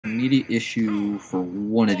immediate issue for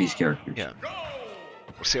one of these characters. Yeah.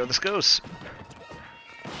 We'll see how this goes.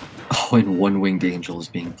 Oh, and One Winged Angel is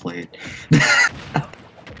being played.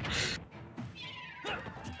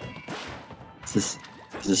 Is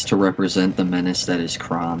this to represent the menace that is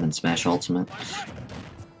Chrom and Smash Ultimate?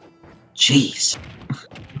 Jeez.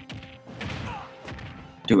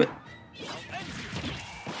 Do it.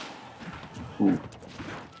 Ooh.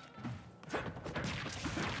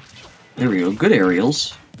 There we go. Good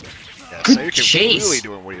aerials. Yeah, Good Sayuki chase. really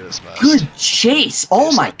doing what he does best. Good chase.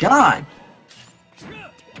 Oh my god.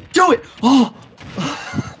 Do it. Oh.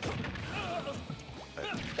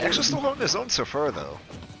 Axel's still holding his own so far, though.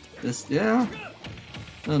 This, yeah.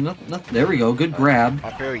 No, nothing. There we go. Good grab.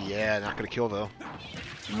 Up air, yeah, not gonna kill though.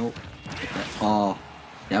 Nope. Oh,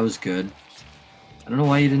 that was good. I don't know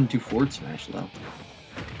why you didn't do forward smash though.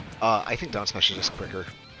 I think down smash is just quicker.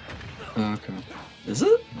 Okay. Is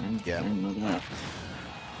it? Yeah. I didn't know that.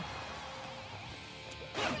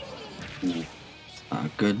 Ooh.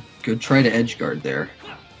 Good try to edge guard there.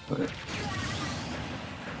 But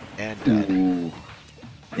And ooh.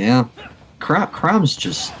 Yeah. Chrom's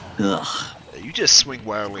just ugh. you just swing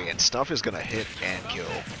wildly and stuff is gonna hit and kill.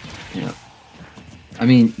 Yeah. I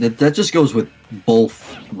mean that just goes with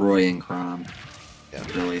both Roy and Chrom. Yeah.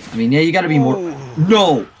 Really. I mean, yeah, you got to be more.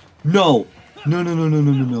 No. Oh.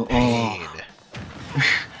 Pain.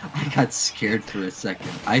 I got scared for a second.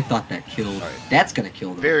 I thought that killed. Right. That's gonna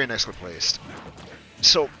kill them. Very nicely placed.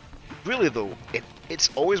 So, really though, it's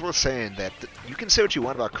always worth saying that you can say what you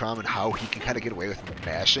want about Chrom and how he can kind of get away with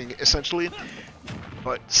mashing, essentially.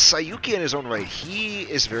 But Sayuki in his own right, he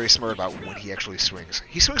is very smart about when he actually swings.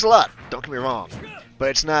 He swings a lot, don't get me wrong, but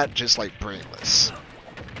it's not just like brainless.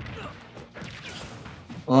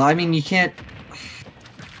 Well, I mean, you can't.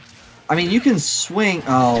 I mean, you can swing.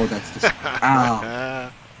 Oh, that's just.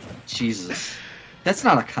 Ow. Jesus. That's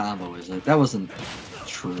not a combo, is it? That wasn't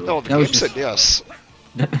true. No, the that game was just... said yes.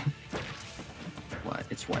 What?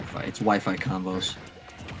 It's Wi-Fi. It's Wi-Fi combos.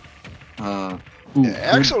 Ooh, Yeah,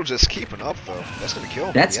 Axel just keeping up though. That's gonna kill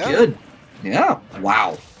him. That's yeah. good. Yeah.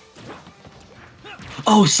 Wow.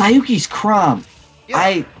 Oh, Sayuki's Chrom.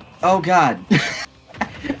 Yeah. Oh god.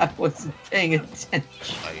 I wasn't paying attention.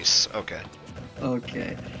 Nice. Okay.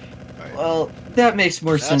 Okay. Right. Well, that makes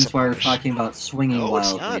more That's sense a why we're punish. talking about swinging No,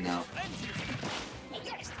 it's wildly not.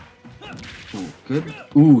 now. Ooh, good.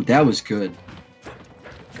 Ooh, that was good.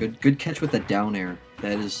 Good catch with the down air.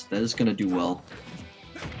 That is gonna do well.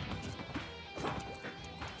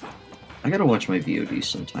 I gotta watch my VOD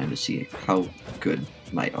sometime to see how good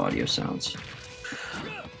my audio sounds.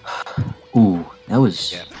 Ooh, that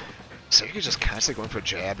was... Yeah. So you can just constantly going for a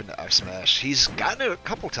jab into up smash. He's gotten it a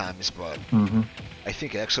couple times, but I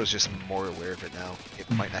think Axel's just more aware of it now. It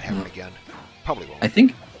might not happen again. Probably won't. I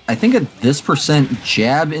think at this percent,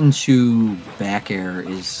 jab into back air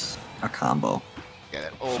is a combo. Yeah,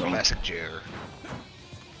 that old classic Jer.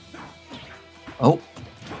 Oh.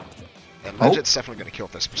 And Legit's definitely going to kill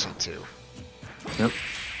this percent too. Yep.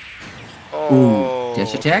 Oh, Ooh,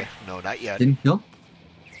 dash attack? okay. No, not yet. Didn't kill?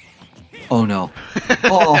 Oh no.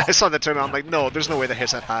 Oh. I saw that turn on. I'm like, no, there's no way that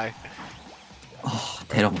hits that high. Oh,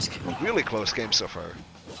 that almost killed. Really close game so far.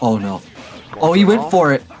 Oh no. Going Oh, he it went all.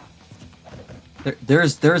 for it.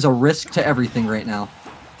 There's a risk to everything right now.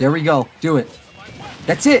 There we go. Do it.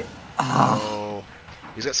 That's it. Ah. Oh,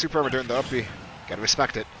 he's got super armor during the up B. Gotta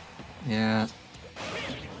respect it. Yeah.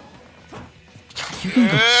 You can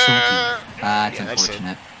go so deep. Ah, it's Yeah, that's it.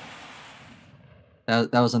 unfortunate.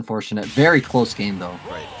 That was unfortunate. Very close game though.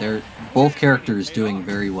 Right. They're both characters doing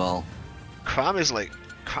very well. Chrom is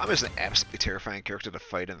an absolutely terrifying character to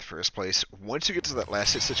fight in the first place. Once you get to that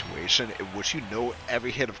last hit situation, in which you know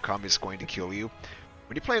every hit of Chrom is going to kill you,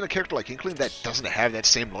 when you're playing a character like Inkling that doesn't have that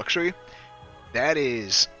same luxury,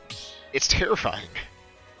 it's terrifying.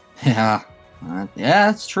 Yeah. Yeah,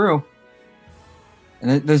 that's true.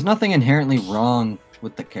 And there's nothing inherently wrong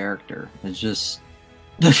with the character. It's just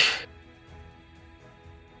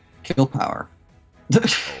kill power.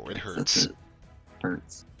 Oh, it hurts. That's it.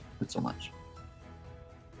 Hurts. Hurts so much.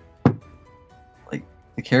 Like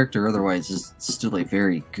the character otherwise is still a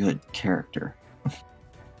very good character.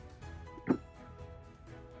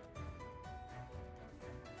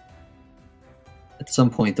 At some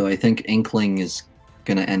point though, I think Inkling is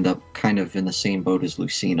gonna end up kind of in the same boat as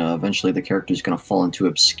Lucina. Eventually the character's gonna fall into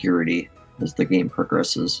obscurity as the game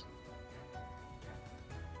progresses.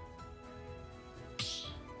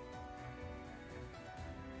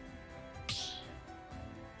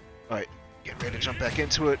 Alright, get ready to jump back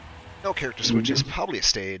into it. No character switches, probably a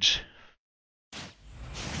stage.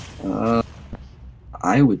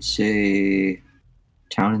 I would say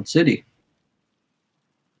Town and City.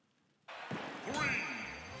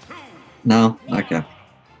 No? Okay. Alright,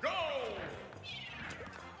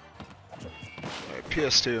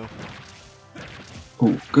 PS2.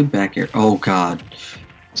 Oh, good back air. Oh, God.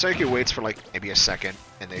 Sayuki waits for like maybe a second,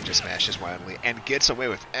 and they just smashes wildly and gets away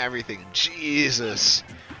with everything. Jesus.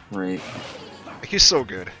 Right. Like, he's so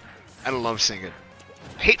good. I love seeing it.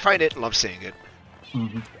 Hate find it, love seeing it.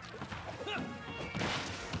 Mm-hmm.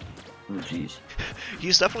 Oh, jeez.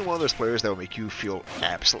 He's definitely one of those players that will make you feel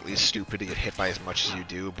absolutely stupid to get hit by as much as you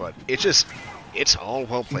do, but it's all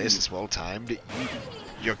well placed, it's well timed.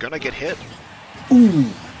 You're gonna get hit. Ooh!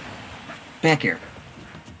 Back air.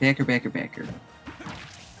 Backer, backer, backer.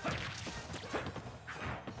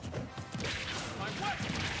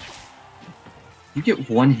 You get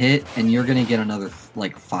one hit, and you're gonna get another,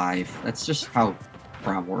 like, 5. That's just how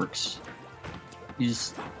Chrom works. You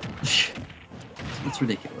just... it's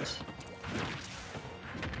ridiculous.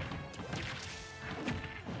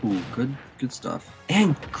 Ooh, good stuff.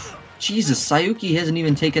 And, Jesus, Sayuki hasn't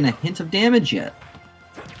even taken a hint of damage yet.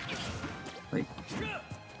 Like,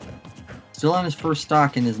 still on his first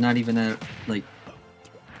stock and is not even at, like,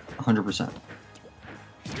 100%.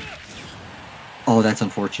 Oh, that's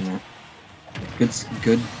unfortunate.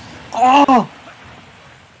 Good. Oh!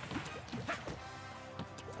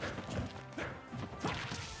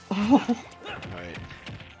 Oh! Alright.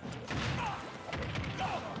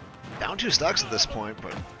 Down 2 stocks at this point,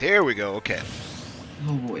 but there we go, okay.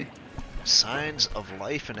 Oh boy. Signs of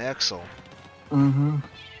life in Axel. Uh-huh.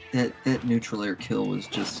 That neutral air kill was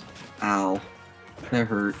just... Ow. That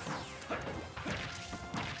hurt.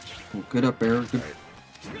 Oh, good up air. Good.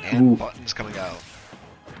 Right. And buttons coming out.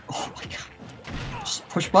 Oh my god. Just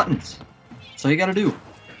push buttons. That's all you gotta do.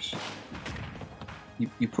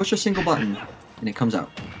 You push a single button, and it comes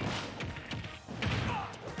out.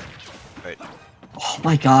 Right. Oh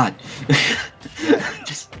my god.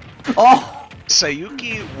 Just... Oh!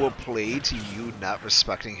 Sayuki will play to you not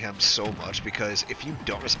respecting him so much, because if you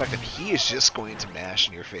don't respect him, he is just going to mash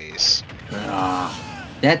in your face.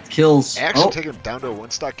 That kills... Axel taking him down to a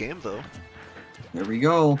 1-stock game, though. There we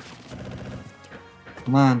go.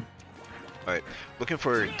 Come on. Alright, looking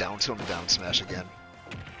for down tilt and down smash again.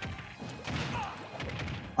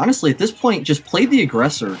 Honestly, at this point, just play the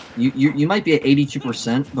aggressor. You might be at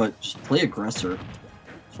 82%, but just play aggressor.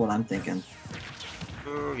 That's what I'm thinking.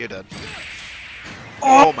 Oh, you're dead.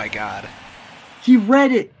 Oh my god. He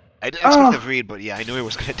read it! I didn't expect the read, but yeah, I knew he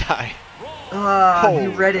was gonna die. He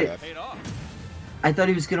read it. I thought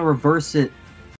he was gonna reverse it.